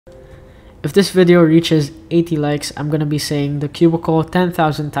If this video reaches 80 likes, I'm gonna be saying the cubicle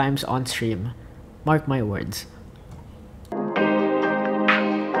 10,000 times on stream. Mark my words.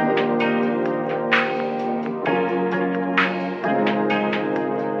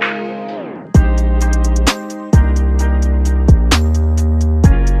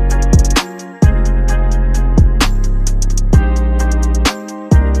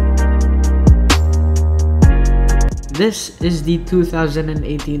 This is the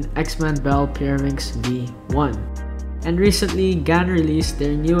 2018 X-Men Bell Pyraminx V1, and recently GAN released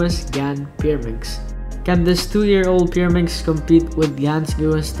their newest GAN Pyraminx. Can this 2-year-old Pyraminx compete with GAN's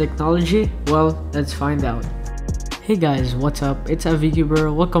newest technology? Well, let's find out. Hey guys, what's up? It's a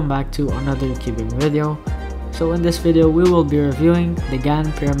VCuber. Welcome back to another cubing video. So in this video, we will be reviewing the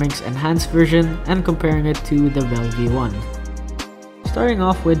GAN Pyraminx Enhanced version and comparing it to the Bell V1. Starting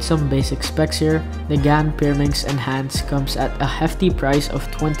off with some basic specs here, the GAN Pyraminx Enhanced comes at a hefty price of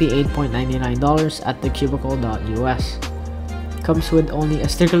 $28.99 at thecubicle.us. Comes with only a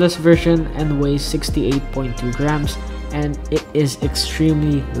stickerless version and weighs 68.2 grams, and it is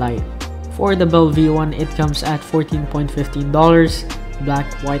extremely light. For the Bell V1, it comes at $14.15.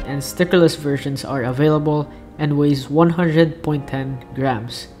 Black, white, and stickerless versions are available and weighs 100.10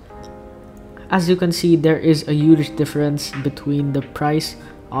 grams. As you can see, there is a huge difference between the price,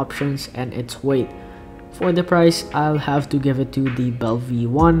 options, and its weight. For the price, I'll have to give it to the Bell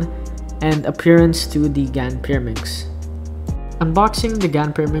V1, and appearance to the GAN Pyraminx. Unboxing the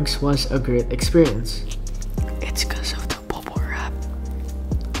GAN Pyraminx was a great experience. It's because of the bubble wrap.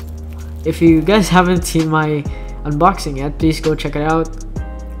 If you guys haven't seen my unboxing yet, please go check it out.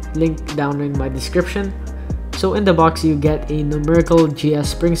 Link down in my description. So in the box, you get a numerical GS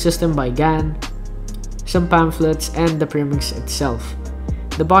spring system by GAN, some pamphlets, and the Pyraminx itself.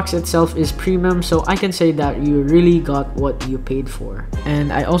 The box itself is premium, so I can say that you really got what you paid for.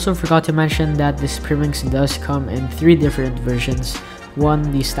 And I also forgot to mention that this Pyraminx does come in 3 different versions. One,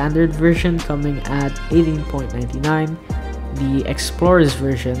 the standard version coming at $18.99, the Explorers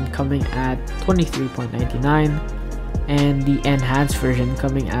version coming at $23.99, and the Enhanced version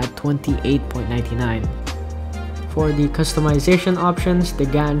coming at $28.99. For the customization options, the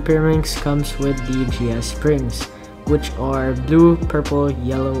GAN Pyraminx comes with the GS springs, which are blue, purple,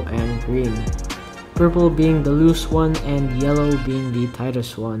 yellow, and green. Purple being the loose one and yellow being the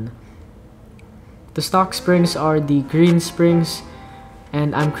tightest one. The stock springs are the green springs,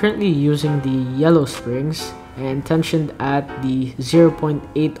 and I'm currently using the yellow springs and tensioned at the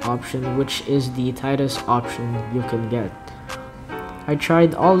 0.8 option, which is the tightest option you can get. I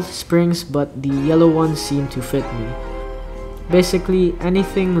tried all the springs, but the yellow ones seem to fit me. Basically,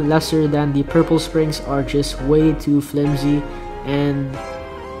 anything lesser than the purple springs are just way too flimsy, and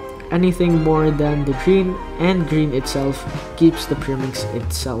anything more than the green and green itself keeps the Pyraminx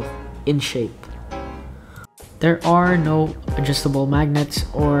itself in shape. There are no adjustable magnets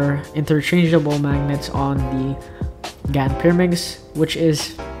or interchangeable magnets on the GAN Pyraminx, which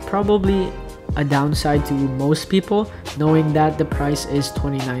is probably a downside to most people, knowing that the price is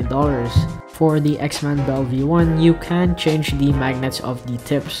 $29. For the X-Men Bell V1, you can change the magnets of the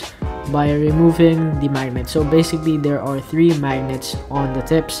tips by removing the magnet. So basically, there are 3 magnets on the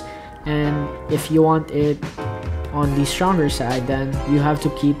tips, and if you want it on the stronger side, then you have to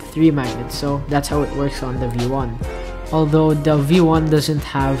keep 3 magnets. So that's how it works on the V1. Although the V1 doesn't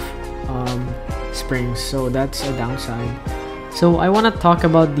have springs, so that's a downside. So I want to talk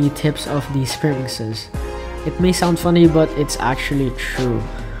about the tips of these Pyraminxes. It may sound funny, but it's actually true.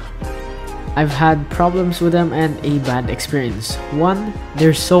 I've had problems with them and a bad experience. One,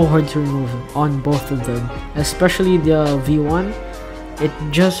 they're so hard to remove on both of them, especially the V1. It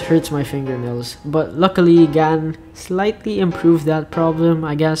just hurts my fingernails, but luckily GAN slightly improved that problem.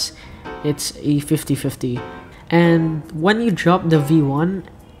 I guess it's a 50-50. And when you drop the V1,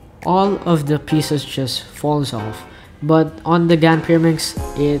 all of the pieces just falls off. But on the GAN Pyraminx,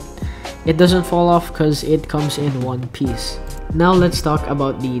 it doesn't fall off because it comes in one piece. Now let's talk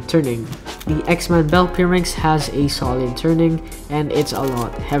about the turning. The X-Men Bell Pyraminx has a solid turning, and it's a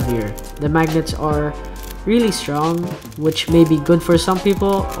lot heavier. The magnets are really strong, which may be good for some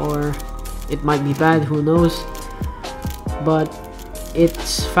people, or it might be bad, who knows. But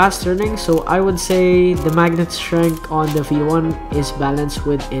it's fast turning, so I would say the magnet strength on the V1 is balanced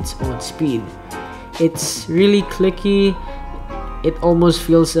with its own speed. It's really clicky. It almost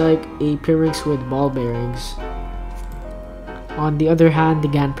feels like a Pyraminx with ball bearings. On the other hand, the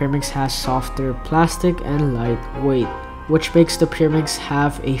GAN Pyraminx has softer plastic and lightweight, which makes the Pyraminx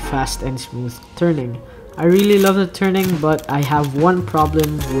have a fast and smooth turning. I really love the turning, but I have one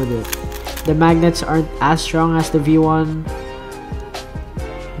problem with it. The magnets aren't as strong as the V1.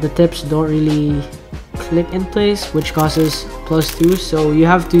 the tips don't really click in place, which causes +2, so you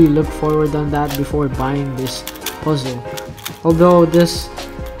have to look forward on that before buying this puzzle. Although this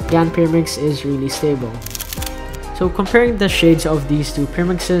GAN Pyraminx is really stable. So comparing the shades of these two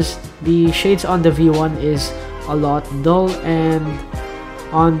Pyraminxes, the shades on the V1 is a lot dull, and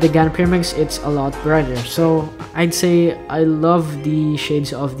on the GAN Pyraminx it's a lot brighter. So I'd say I love the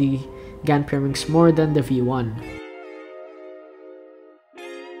shades of the GAN Pyraminx more than the V1.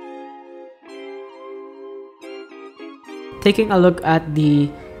 Taking a look at the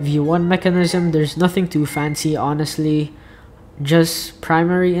V1 mechanism, there's nothing too fancy honestly, just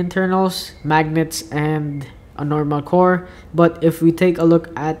primary internals, magnets, and a normal core. But if we take a look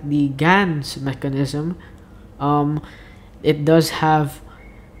at the GAN's mechanism, it does have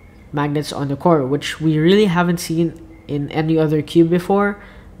magnets on the core, which we really haven't seen in any other cube before.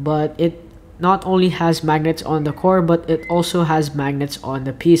 But it not only has magnets on the core, but it also has magnets on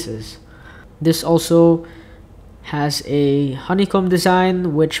the pieces. This also has a honeycomb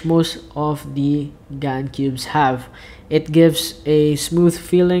design, which most of the GAN cubes have. It gives a smooth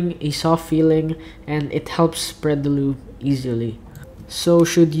feeling, a soft feeling, and it helps spread the loop easily. So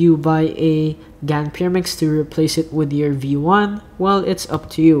should you buy a GAN Pyraminx to replace it with your V1? Well, it's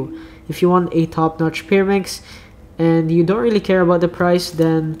up to you. If you want a top-notch Pyraminx and you don't really care about the price,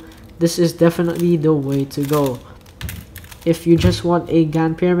 then this is definitely the way to go. If you just want a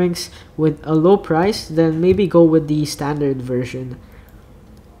GAN Pyraminx with a low price, then maybe go with the standard version.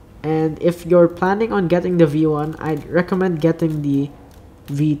 And if you're planning on getting the V1, I'd recommend getting the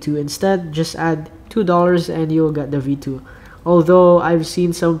V2 instead. Just add $2 and you'll get the V2. Although I've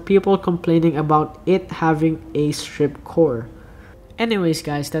seen some people complaining about it having a strip core. Anyways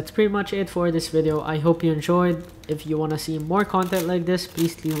guys, that's pretty much it for this video. I hope you enjoyed. If you want to see more content like this,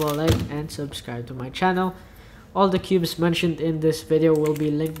 please leave a like and subscribe to my channel. All the cubes mentioned in this video will be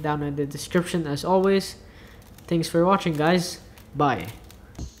linked down in the description as always. Thanks for watching guys. Bye.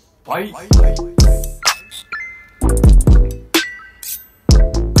 Bye.